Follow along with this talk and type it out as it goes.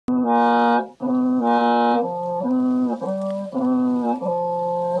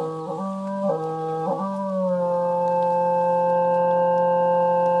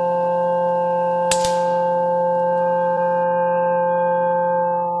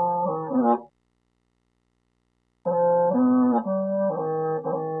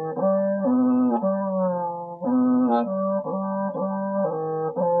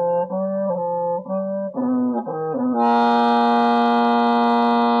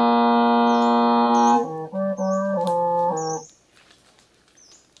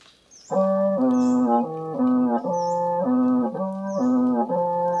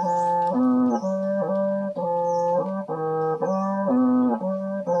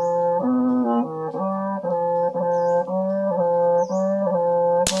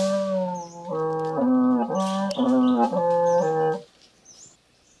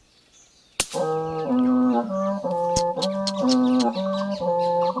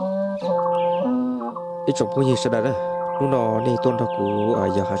cái trồng bao nhiêu sẽ đã đó lúc nào này tuần đó của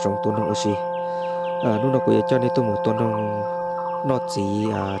giờ hạ trồng tuần đó aussi lúc nào của cho nên tôi một tuần đó nó chỉ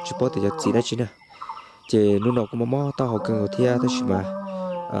chỉ bảo thì chỉ đấy chứ nè chỉ lúc nào cũng mò tao học cần ở thia thế mà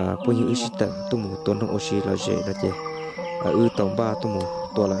bao nhiêu ít tận tôi một tuần đó aussi là gì là gì tổng ba tôi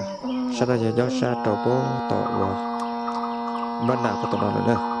một tuần là sao ra giờ sao trâu bò tọt vào ban nào có tuần đó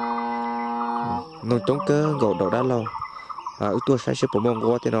nữa nông trống cơ gạo đậu đá lâu tôi sẽ xếp bộ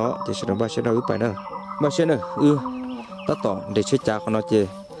mông qua thì nó thì sẽ làm ba sẽ đâu phải nữa ba sẽ nữa tất tỏ để chơi chả của nó chơi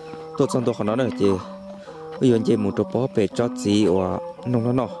tôi xong tôi của nó nữa chơi bây giờ chơi một trò bó về cho gì và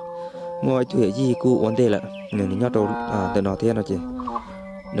nông nó mua thuê gì cũng ổn định lại người nhớ đâu từ nó thế nó chơi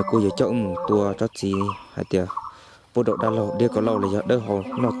nếu cô giờ cho một tua cho gì hay tiệt bộ đậu đá lâu đi có lâu là giờ đỡ hồ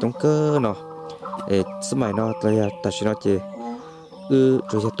nó trống cơ nó để sớm mai nó tới ta sẽ nó chơi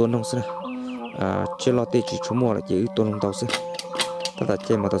rồi giờ tôi nông sẽ chơi lo tê chỉ chú mua là chỉ tôi nông tàu sẽ ta ta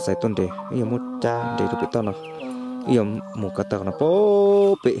chơi mà ta xài tuần để bây giờ một cha để được biết tao nào bây giờ một cái tàu nó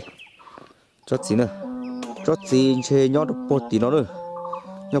bố bị cho gì nữa cho gì chơi nhót được bố tí nó nữa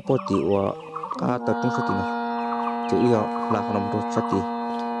nhót bố tí và cả tàu trung số tí nó chỉ bây giờ là con nông cho tí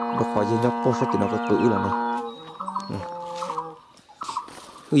được khỏi gì nhót bố số tí nó có tự là này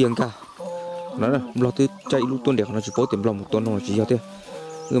bây giờ cả nó là lo tí chạy lúc tuần để nó chỉ bố tìm lòng một tuần nó chỉ giao thế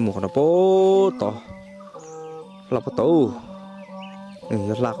người một nó bố to là bố tàu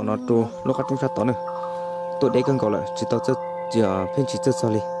là của nó trù lúc các chúng ta tao nữa tôi đây cần gọi lại chỉ tao cho giờ phiên chỉ cho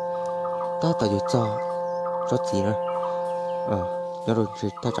đi ta tao cho gì nữa nhớ rồi chỉ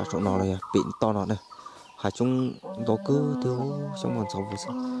ta trả chỗ nó là bị to nó này hai chúng đó cứ thiếu trong màn sáu vừa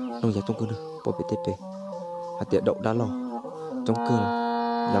sao nông nghiệp trong cứ nữa bỏ bị tép hạt tiệt đậu đá lò trong cứ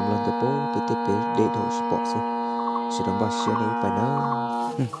làm lần từ bố bị tép để đậu sự bỏ xuống sự đồng bào xưa này phải nó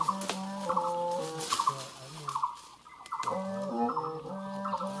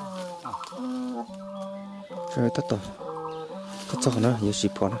rồi tất cả nó nhiều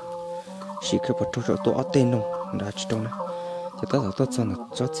xịt bỏ nó xịt cái bột trâu tôi ở tên nông đã chỉ trong nó thì tất cả tất cả nó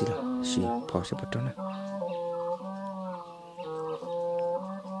cho gì là xịt bỏ xịt bột trâu này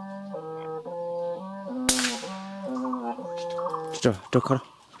trâu khó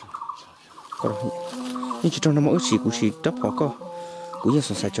nhưng chỉ trong nó mỗi xịt cũng xịt đắp họ có cũng như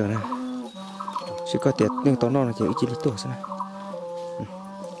sòng sài chờ này xịt có tiệt nhưng tao nó là chỉ ít tuổi thế này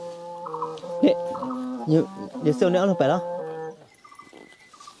nhiều siêu nữa không phải đó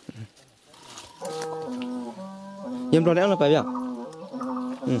em đó lẽ là phải vậy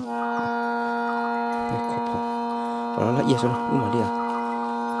đó là gì sao mà đi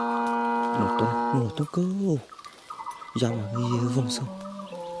một tuần cơ ra mà đi vòng sông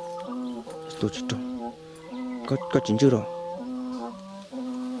tôi chỉ trồng có chín chưa rồi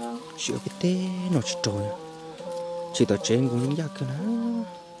chữa cái té nó chỉ trồi chỉ tao trên cũng những giá cơ nó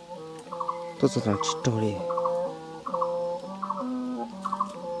tôi sẽ làm chỉ trồi đi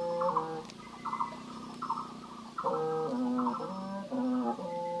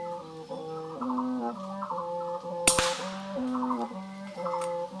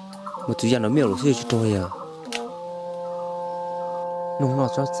một thứ gì nó miêu là chỉ trồi nông nó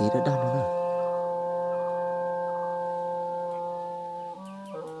cho gì đã đan nó nữa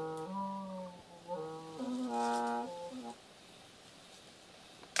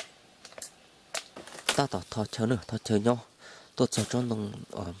ta tỏ thọ chờ nhau tôi chờ cho nông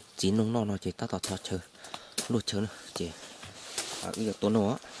chín nông nó chỉ ta tỏ thọ chờ luôn chờ nữa chỉ bây giờ tôi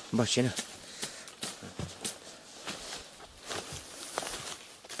nó bao nhiêu nữa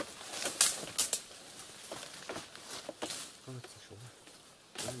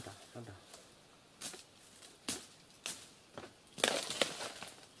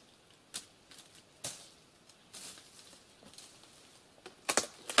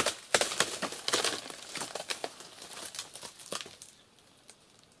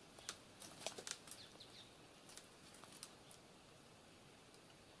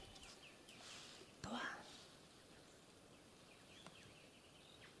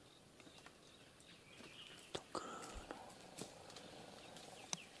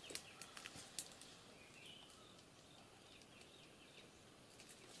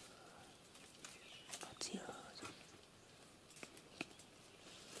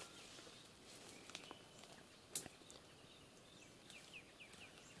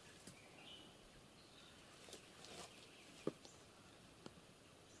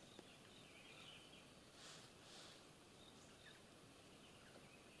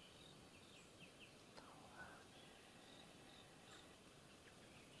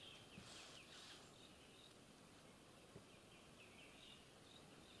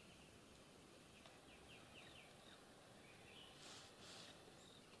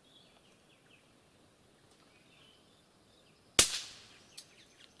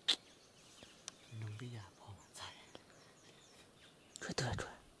吹对吹，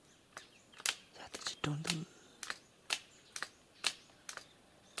呀，这是中路。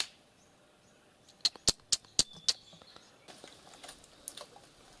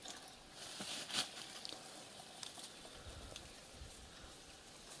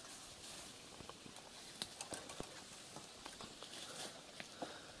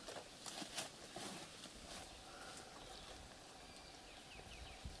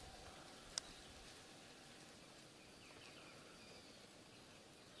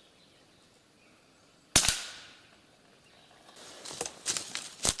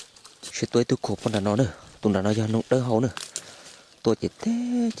sẽ tôi khổ con đàn nó nữa tụi đàn nó giờ nó đỡ hậu nữa tôi chỉ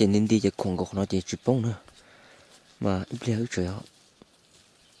thế chỉ nên đi chỉ khổng gọc nó chỉ chụp bông nữa mà ít lẽ trời ạ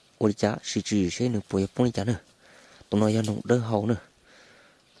ôi chả chỉ chỉ sẽ được bồi bông đi chả nữa tụi nó giờ nó đỡ hậu nữa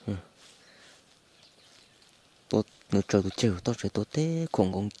tôi nửa trời tôi chơi tôi sẽ tôi thế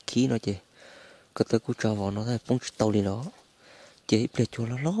khổng gọc khí nó chỉ cái tới cú trò vào nó thay bông tàu đi đó chỉ ít lẽ chỗ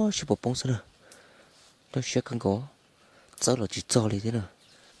nó sẽ bồi bông sao nữa nó sẽ cần có sau là chỉ cho đi thế nào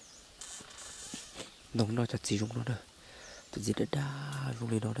nóng nó chặt gì rung nó nè tự gì đã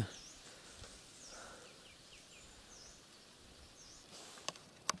rung lên nó nè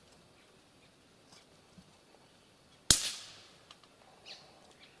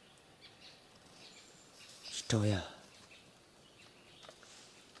trời à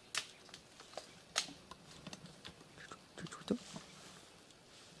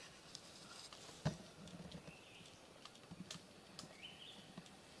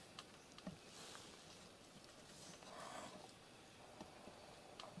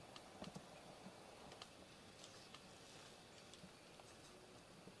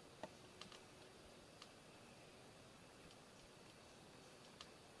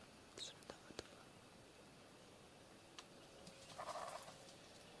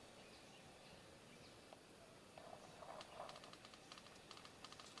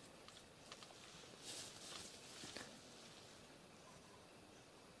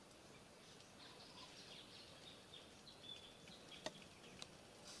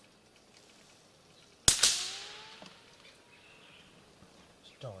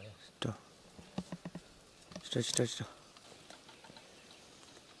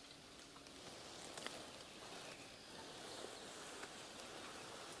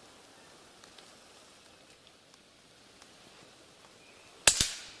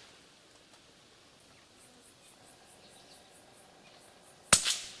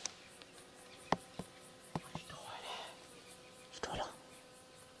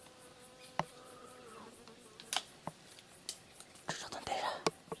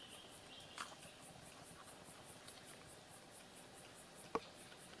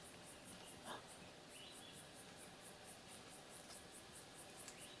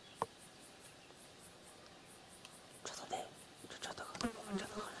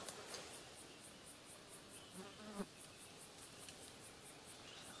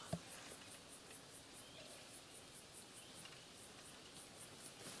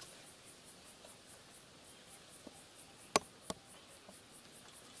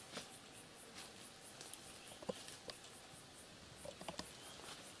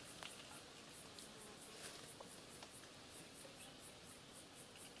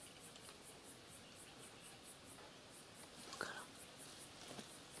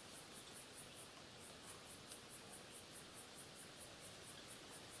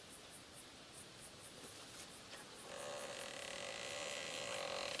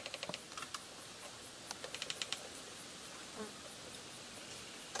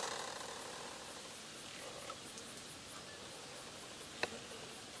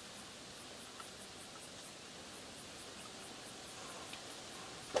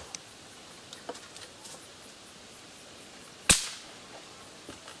Trời.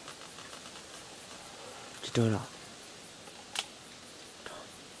 Trời rồi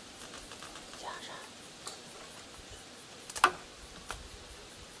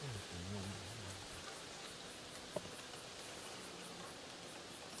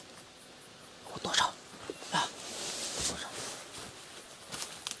多少啊？多少？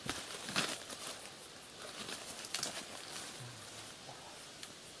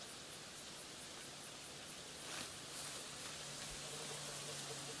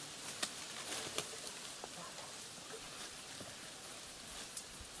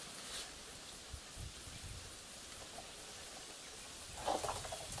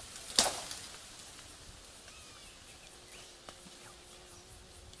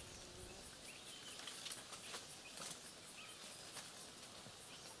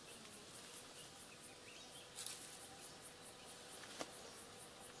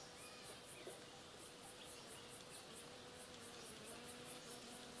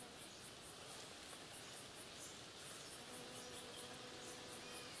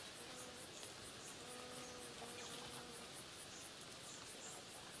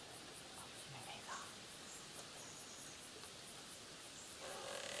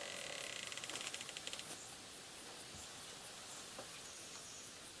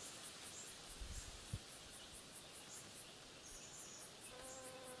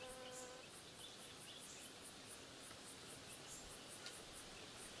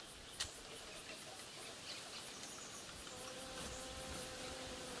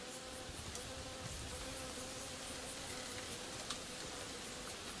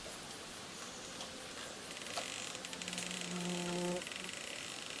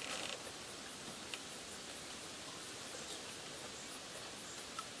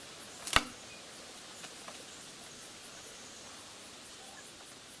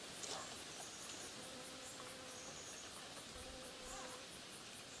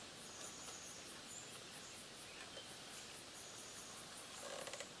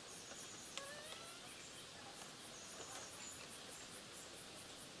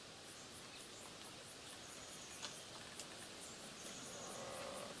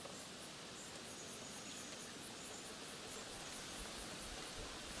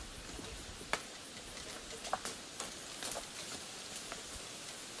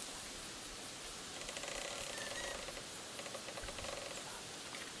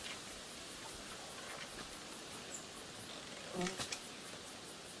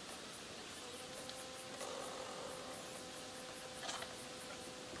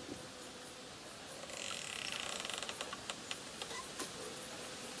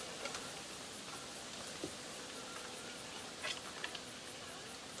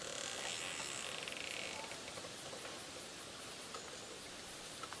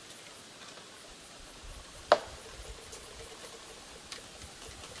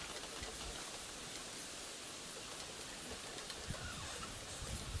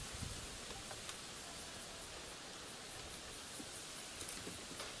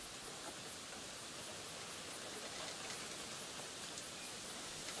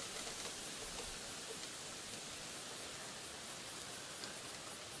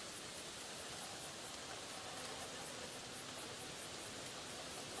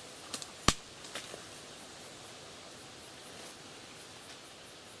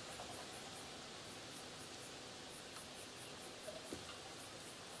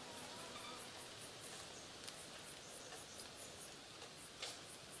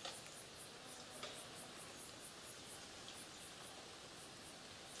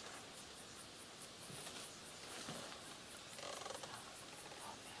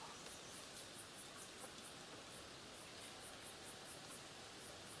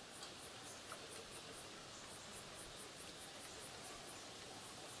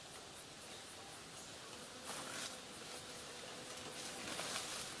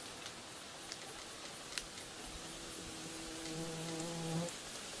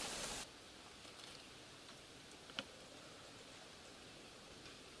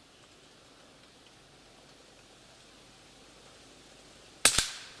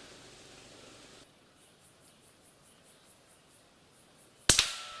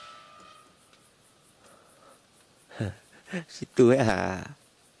 Xí tuổi à.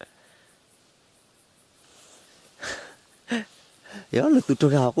 Đó là tụi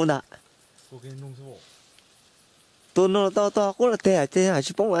tôi học cũng đã. Tôi nó to cũng là thế à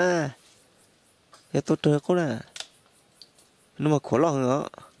chứ bóng à. Ya tôi chơi cũng là. Nó mà khó lòng nữa.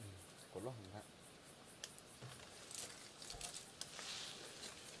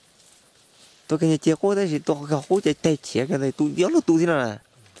 Tôi cái nhà chia cố thế thì tôi gặp cố chạy tay chia cái này tôi nhớ là tôi thế nào nè.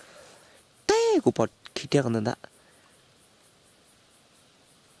 Té của bọn khi theo con đó.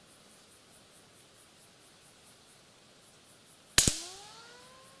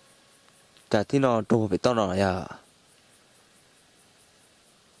 Chả thì nó đồ phải to nó ya.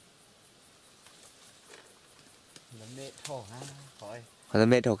 Là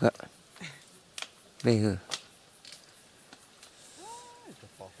mẹ thổ cả. Mẹ hử.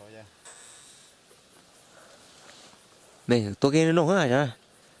 Mẹ hử tôi cái nó nổ hết rồi.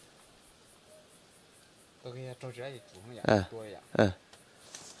 tôi cái trâu trái thì chủ không tôi à.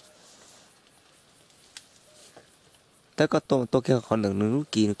 Tất cả tôi kia còn được nước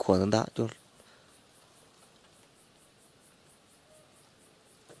kỳ của nó đã cho.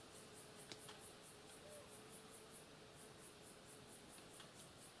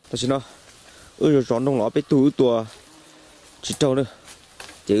 Tôi xin nó. Rồi chọn đông nó bị túi tua chỉ trâu nữa.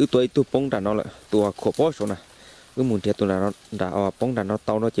 Chỉ tuổi tôi bông đàn nó lại tua khổ bó số này. Muốn thiệt tôi là nó đã bông đàn nó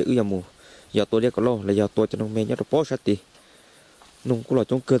tao nó chỉ giờ mù. Giờ tôi đi có lâu là giờ tôi cho nó men nhớ nó bó sát tí. Nung cũng là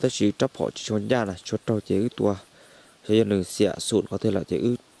trong cơ ta chỉ chấp họ chỉ cho nhà này cho trâu chỉ tua. Thế nên xẻ sụn có thể là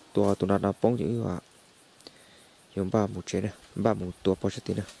chỉ tua tụi nó bông chỉ và dùng ba một chế này ba một tua bó sát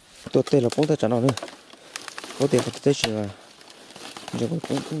tí này. Tôi tên là bông ta trả nó nữa. Có thể có thể chỉ là giờ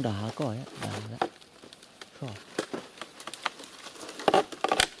cũng đá có ấy đá đấy. Rồi.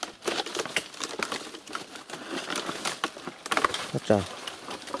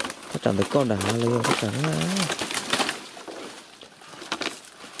 Phát triển được con đá lên phát triển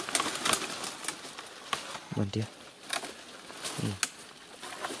mình đi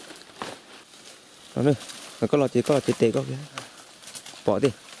đó nữa có lọ chỉ tê có kìa bỏ đi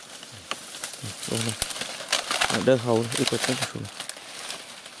đúng này đỡ hầu ít có chút xuống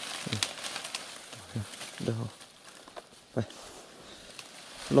đỡ hầu vậy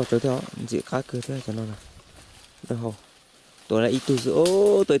lọ chơi theo dị cá cơ thế cho nó này đỡ hầu tôi là ít tu giữa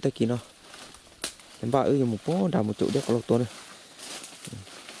tôi ta kỳ nó em bảo ơi một bó đào một chỗ để có lộc tôi này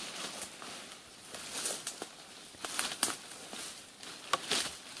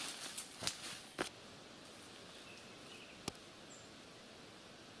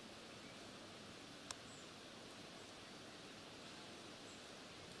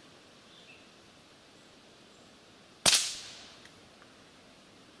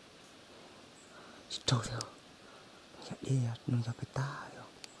trâu theo đi nó ra cái ta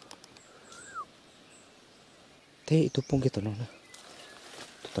thế tôi bông cái tụi nó nữa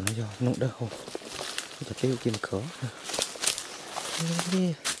tụi nó giờ nó đỡ không tôi cái kia khó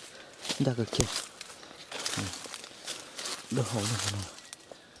đi ra cái kia đỡ hổ này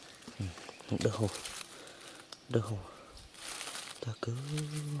nó đỡ hổ ta cứ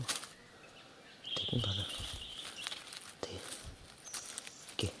thì cũng thật rồi thì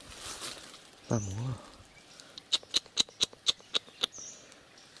kìa ba múa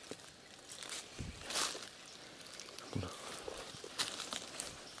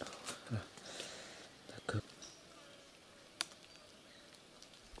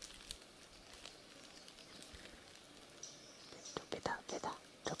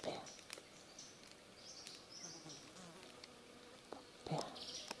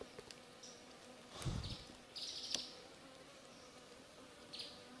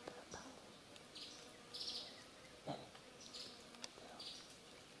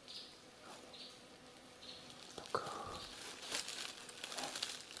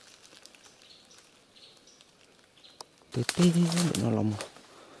tê nó lòng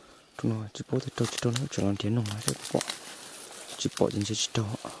nó chỉ bỏ thì trâu nó chỉ làm tiếng nó mà sẽ bỏ chỉ bỏ trên chỉ trâu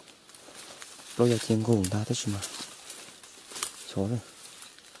bây giờ tiếng gồm ta thế chứ mà số này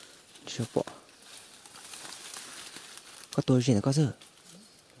chưa bỏ có tôi gì là có giờ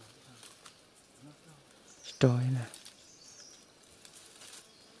trâu ấy nè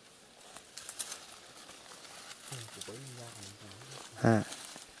à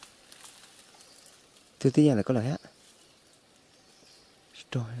thứ tí là có lời á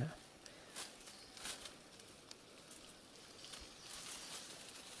rồi đó.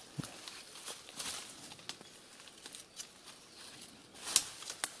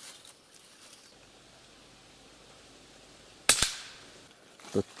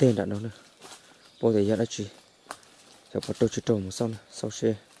 Tôi tên đã đâu nữa bố thì giờ đã chỉ cho bắt đầu chỉ trồng một xong sau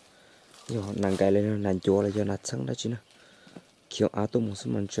xe giờ nàng cái lên nàng chúa là giờ nạt sáng đã chỉ nữa kiểu á tôi muốn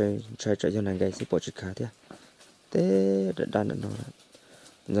xem mình chơi chơi chơi cho nàng gầy sẽ bỏ chữ khá thế thế đàn nó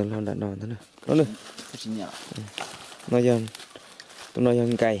dần lo đàn nó thế này nó nữa nó dần tôi nói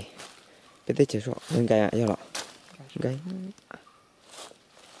dần gầy cái tết chơi rõ dần gầy à cho lọ gầy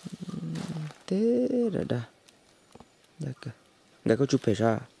thế đà gầy có chụp phải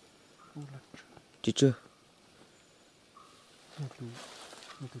ra chứ chưa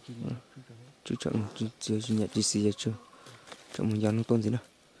chú chọn chưa nhẹ chứ gì chưa chọn một dàn nó tôn gì nào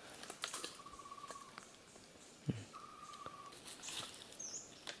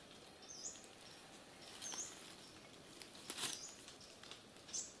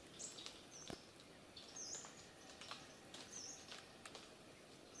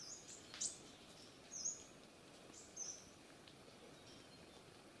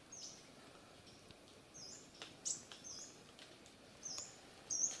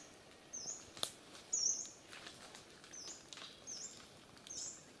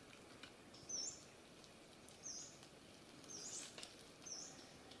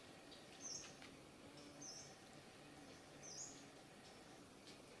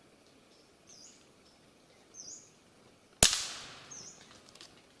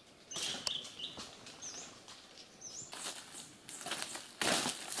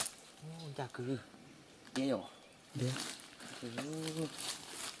dạ cứ dễ rồi đấy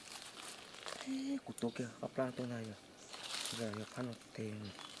thế của tôi kia ấp ra tôi này rồi giờ phát một tiền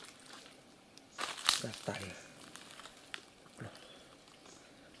đặt tay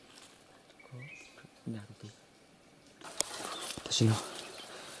có nhà tí ta xin nó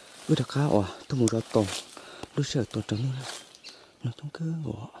bây giờ khá tôi muốn ra tổng lúc sợ tôi trắng nữa nó trong cơ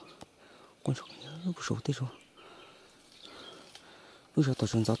của con số nhớ của số tết rồi lúc giờ tôi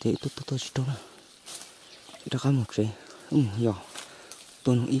trắng giáo thế tôi chỉ trốn à đã khá một cái nhỏ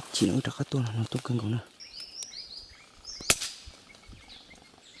tôi nó ít chỉ nó đã khá tôi là nó trong cân của nó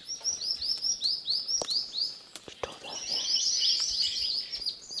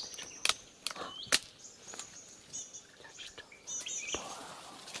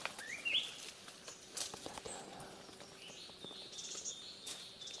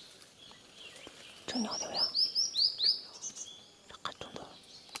nhỏ thôi à đã khá trong đó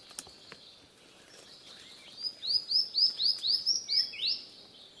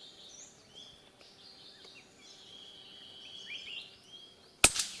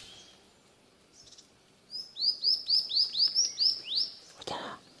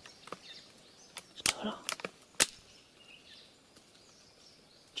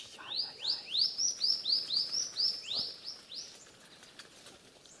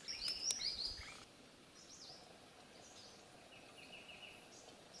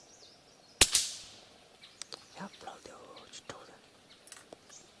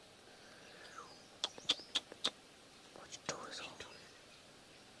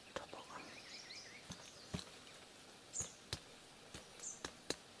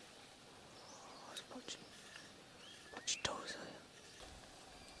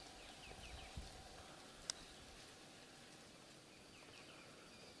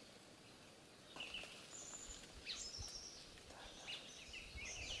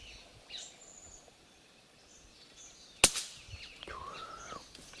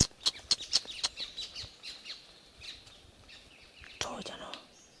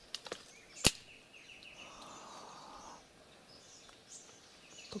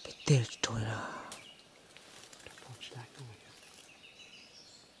tôi biết tiền rồi là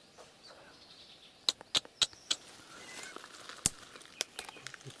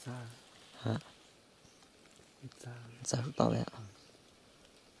hả sao tao vậy ạ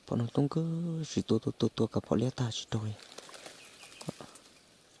bọn nó tung cứ chỉ tôi cả bọn liệt ta chỉ tôi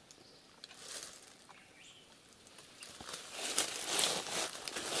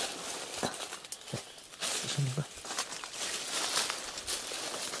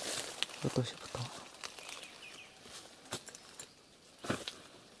tôi sẽ bắt đầu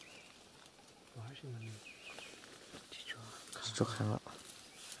cho kháng ạ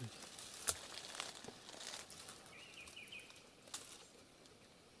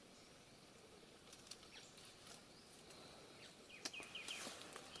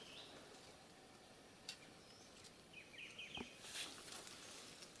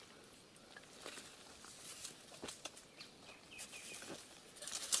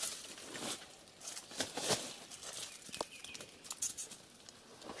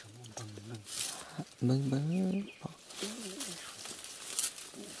mừng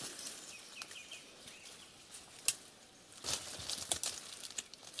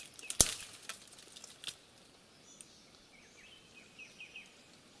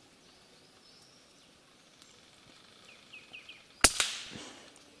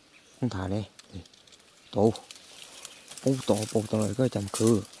không thả này tổ bố tổ này có chầm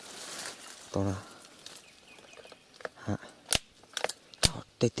khứ tổ là hả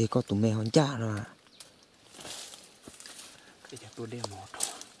tê có tụi mẹ hòn cha rồi bây giờ tôi đeo một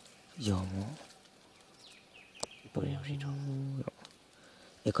giờ mỏ tôi đeo gì rồi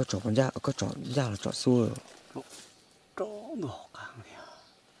để có chọn ra là chọn xua tró ngọt càng này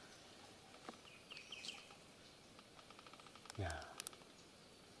dạ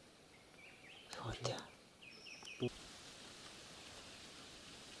thôi thì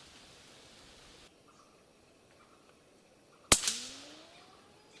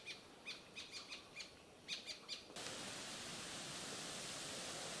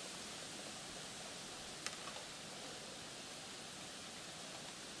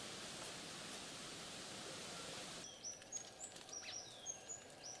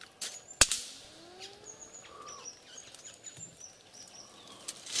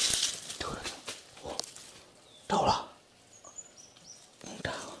đâu là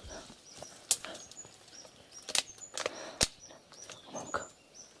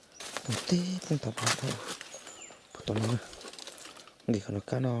không tê không tập đâu bắt đầu nữa để nó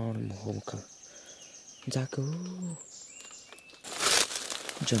cá nó một hôm cả ra cứ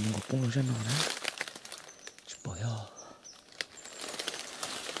giờ mình ngọc cũng ra nó đó chụp bỏ yo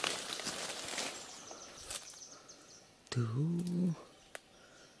thứ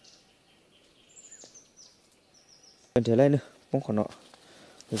bên thế này nữa không còn nọ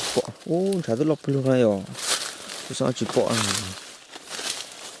bỏ ô chả rất lọc luôn này rồi sao chỉ bỏ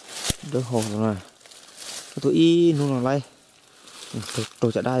đỡ hồ rồi này tôi y nu nào lay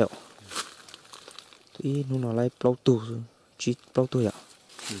tôi chả đai rồi tôi y nu nào lay plau tu chỉ plau tu ạ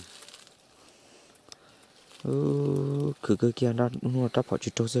cứ cái kia nó nu trap họ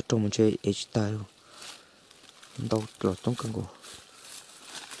chỉ trâu sẽ trâu mình chơi h style đâu lọt trong cân cổ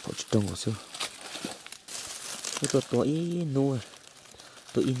họ chỉ trâu của xưa tôi y nu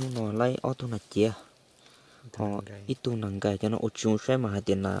nào lay auto là chia họ ít tu nằng gài cho nó ô chung xe mà hai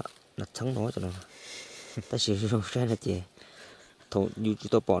tiền là thắng nó cho nó ta sử dụng xe là chị thầu như chúng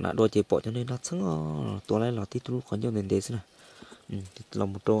tôi bỏ nạ đôi chị bỏ cho nên nó thắng tôi lấy lọt tí tôi còn nhiều nền đế xí này là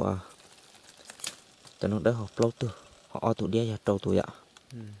một trâu à cho nó đỡ học lâu từ họ auto đi ra trâu tuổi ạ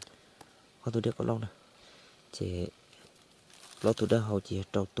auto đi có lâu này chị lâu từ đỡ học chị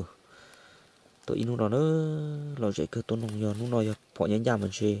trâu từ tôi in nó nữa lo chạy cơ tôi nông nhờ nó nói bỏ nhánh nhà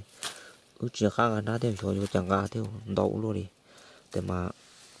mình chơi chỉ khác là nó thêm cho chẳng gà theo đậu luôn đi để mà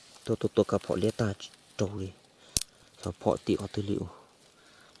tôi cả bỏ lết ta trâu đi cho bỏ tị ở tư liệu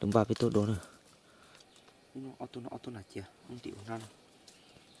đúng ba biết tôi đó nè nó auto là chia không tị ra đâu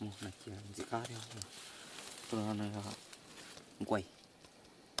một là chia gì khác theo tôi này là quay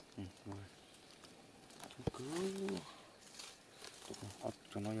cứ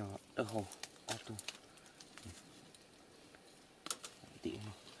cho nó đỡ hồ auto tị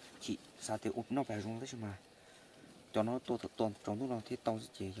nó chị sao thì ốp nó phải rung đấy chứ mà cho nó tôi thật toàn trong lúc nào thì tao sẽ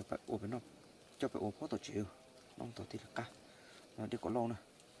chỉ cho phải ốp nó cho phải ốp có tổ chịu nó tổ thì là cá nó đi có lâu nè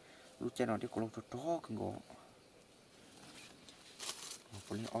lúc trên nó đi có lâu cho chó cần gõ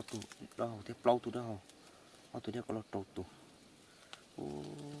có lên auto đâu thế plau tu đâu auto đi có lâu trâu tu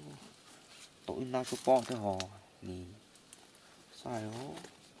tội nào cho po thế hò nè sai đó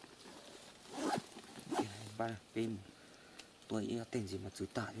ba pin tôi yêu tên gì mà chữ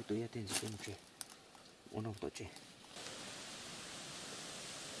tả thì tôi yêu tên gì tên trẻ uống không tội trẻ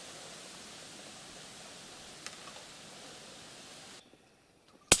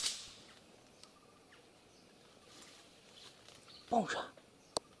bông ra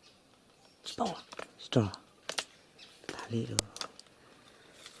chỉ bông à rồi thả đi rồi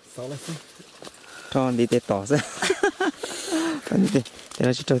sáu là sao cho đi tê tỏ ra đi tê thế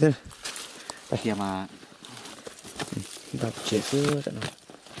nó chỉ trâu thế này kia mà đọc chế xưa trận nào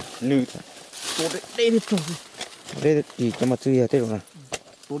nư thật tôi đây đi trâu đây thì cho mà chơi thế rồi nè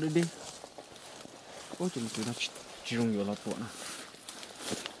tôi đây đi ôi chúng tôi đã chỉ dùng nhiều là tuổi nè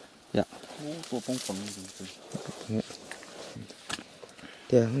dạ tôi phong phẳng gì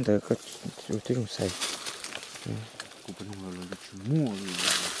thì không thể có chú tí đồng xài cũng phải nông là chú mua rồi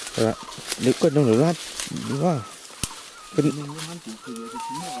rồi nếu có nông lát đúng không cái nông hắn chủ thì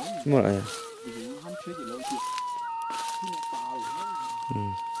chú mua mà lại hắn chơi thì lâu chưa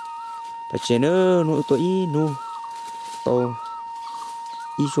tại chế nữa nuôi tôi y nu tôi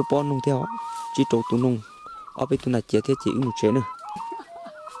y số pon nung theo chỉ trâu tôi nung ở bên tôi là chế thế chỉ một chế nữa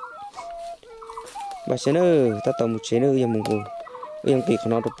và chế nữa ta tàu một chế nữa giờ một em kỳ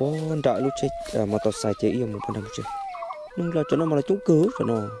nó được pon đại lúc chơi mà tàu xài chế em một phần trăm chế nhưng là cho nó mà là chúng cứu cho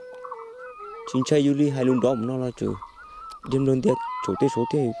nó chính chơi Yuli hay luôn đó mà nó là trừ đêm đơn tiết chủ tê số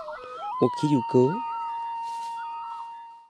thế một khi dù cứu